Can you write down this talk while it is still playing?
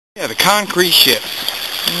Yeah, the concrete ship.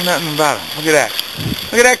 Nothing about him. Look at that.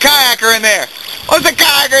 Look at that kayaker in there. What's the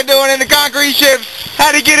kayaker doing in the concrete ship?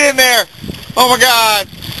 How'd he get in there? Oh my God.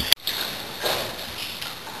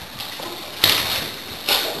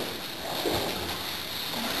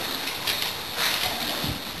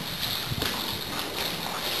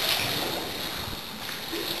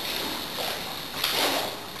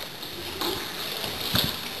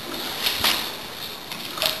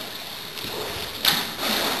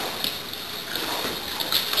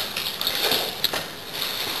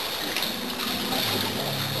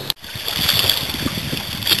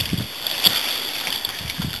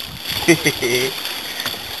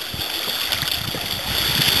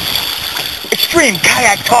 Extreme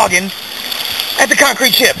kayak togging at the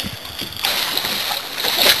concrete ship.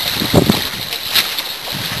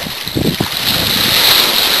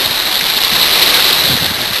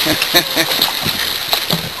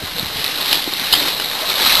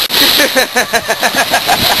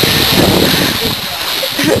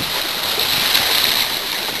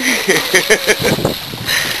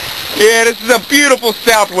 Yeah, this is a beautiful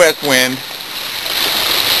southwest wind.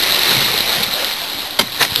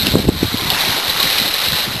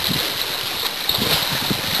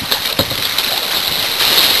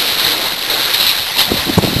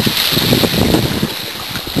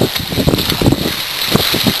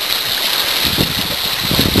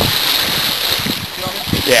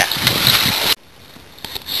 Yeah.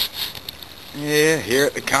 Yeah, here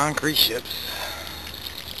at the concrete ships.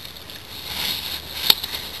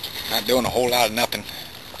 Not doing a whole lot of nothing.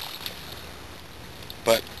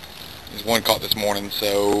 But there's one caught this morning,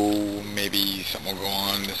 so maybe something will go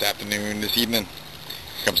on this afternoon, this evening.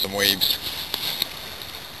 Here come some waves.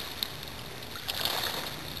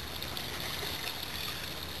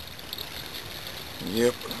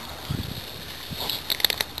 Yep.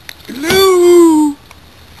 Hello!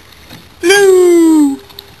 Hello!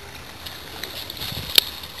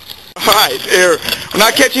 Alright, here. We're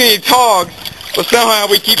not catching any togs, but somehow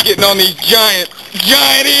we keep getting on these giant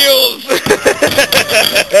eels!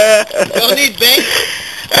 Don't need bait?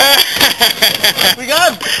 We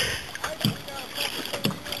got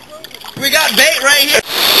bait right here.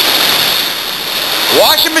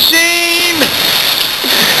 Washing machine!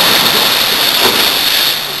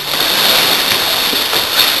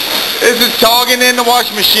 This is togging in the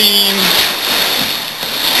washing machine.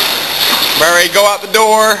 Ready to go out the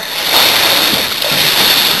door.